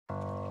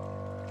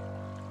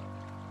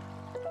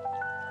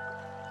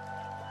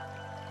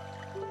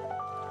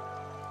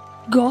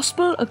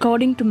Gospel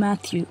according to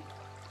Matthew,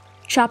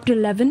 chapter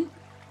 11,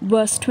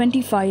 verse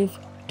 25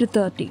 to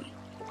 30.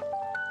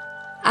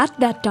 At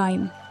that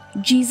time,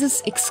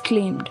 Jesus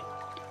exclaimed,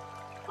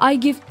 "I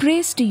give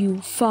praise to you,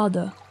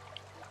 Father,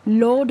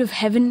 Lord of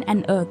heaven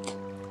and earth,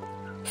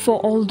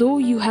 for although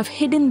you have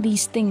hidden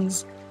these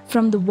things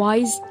from the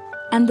wise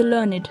and the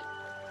learned,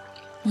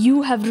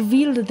 you have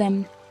revealed them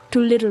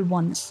to little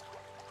ones.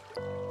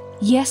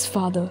 Yes,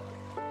 Father,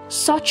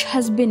 such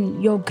has been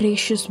your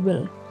gracious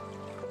will.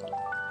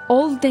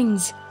 All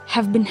things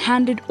have been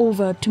handed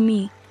over to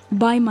me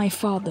by my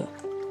Father.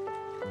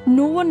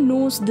 No one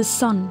knows the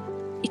Son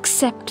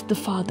except the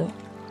Father,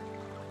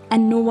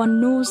 and no one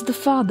knows the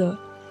Father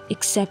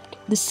except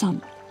the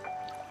Son,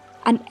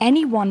 and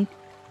anyone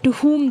to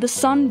whom the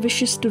Son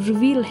wishes to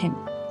reveal him.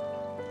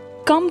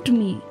 Come to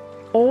me,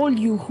 all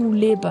you who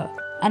labor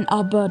and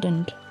are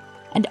burdened,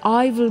 and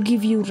I will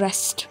give you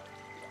rest.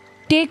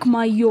 Take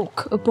my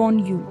yoke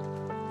upon you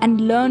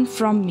and learn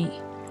from me,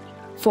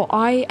 for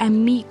I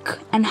am meek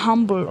and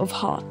humble of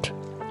heart,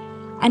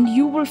 and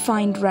you will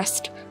find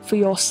rest for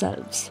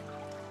yourselves.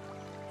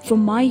 For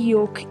my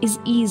yoke is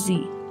easy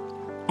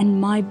and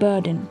my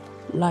burden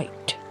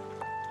light."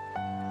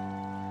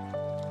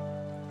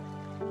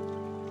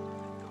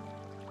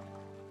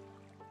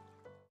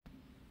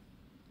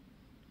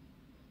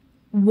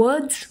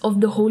 Words of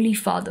the Holy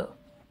Father.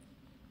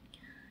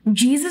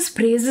 Jesus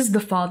praises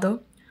the Father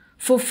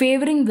for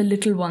favoring the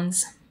little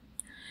ones.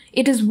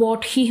 It is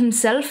what he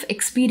himself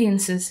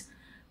experiences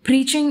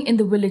preaching in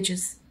the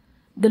villages.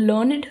 The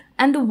learned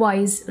and the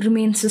wise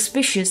remain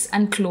suspicious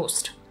and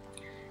closed.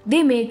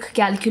 They make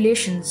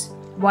calculations,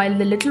 while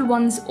the little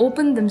ones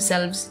open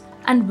themselves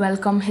and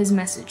welcome his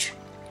message.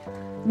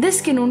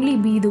 This can only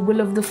be the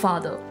will of the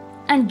Father,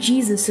 and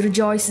Jesus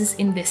rejoices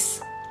in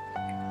this.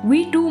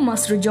 We too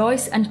must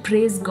rejoice and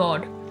praise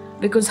God,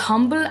 because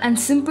humble and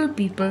simple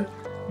people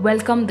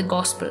welcome the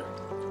gospel.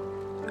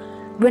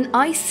 When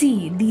I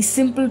see these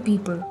simple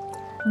people,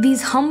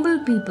 these humble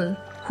people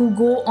who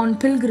go on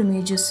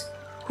pilgrimages,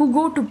 who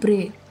go to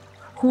pray,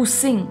 who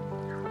sing,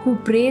 who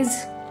praise,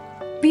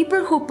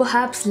 people who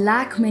perhaps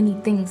lack many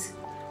things,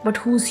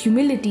 but whose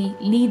humility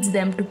leads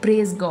them to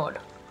praise God.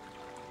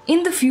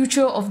 In the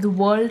future of the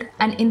world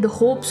and in the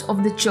hopes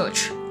of the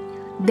church,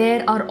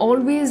 there are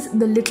always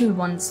the little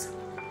ones,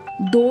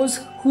 those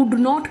who do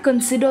not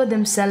consider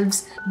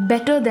themselves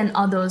better than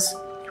others,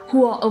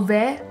 who are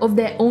aware of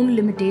their own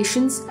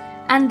limitations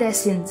and their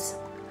sins,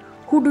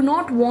 who do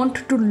not want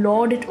to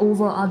lord it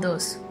over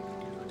others,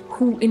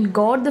 who in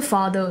God the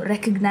Father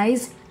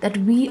recognize that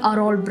we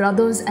are all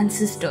brothers and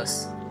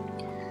sisters.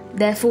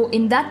 Therefore,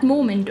 in that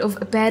moment of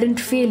apparent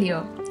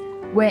failure,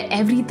 where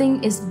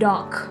everything is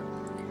dark,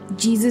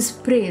 Jesus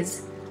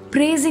prays,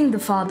 praising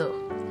the Father,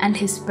 and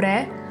his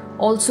prayer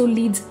also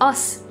leads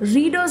us,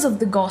 readers of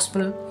the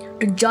gospel,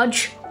 to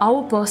judge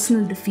our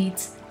personal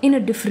defeats in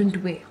a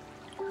different way,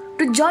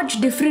 to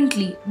judge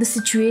differently the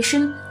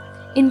situation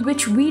in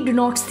which we do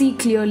not see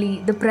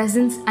clearly the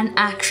presence and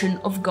action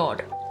of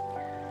God,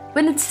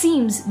 when it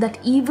seems that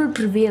evil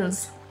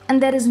prevails and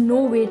there is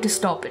no way to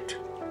stop it.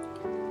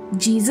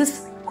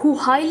 Jesus, who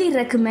highly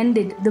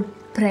recommended the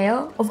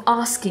prayer of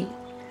asking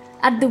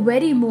at the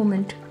very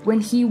moment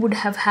when he would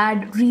have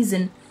had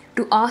reason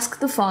to ask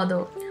the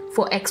Father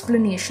for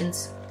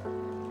explanations,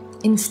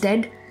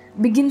 instead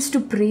begins to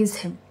praise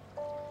him.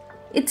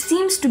 It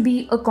seems to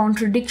be a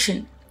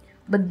contradiction,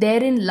 but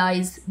therein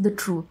lies the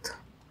truth.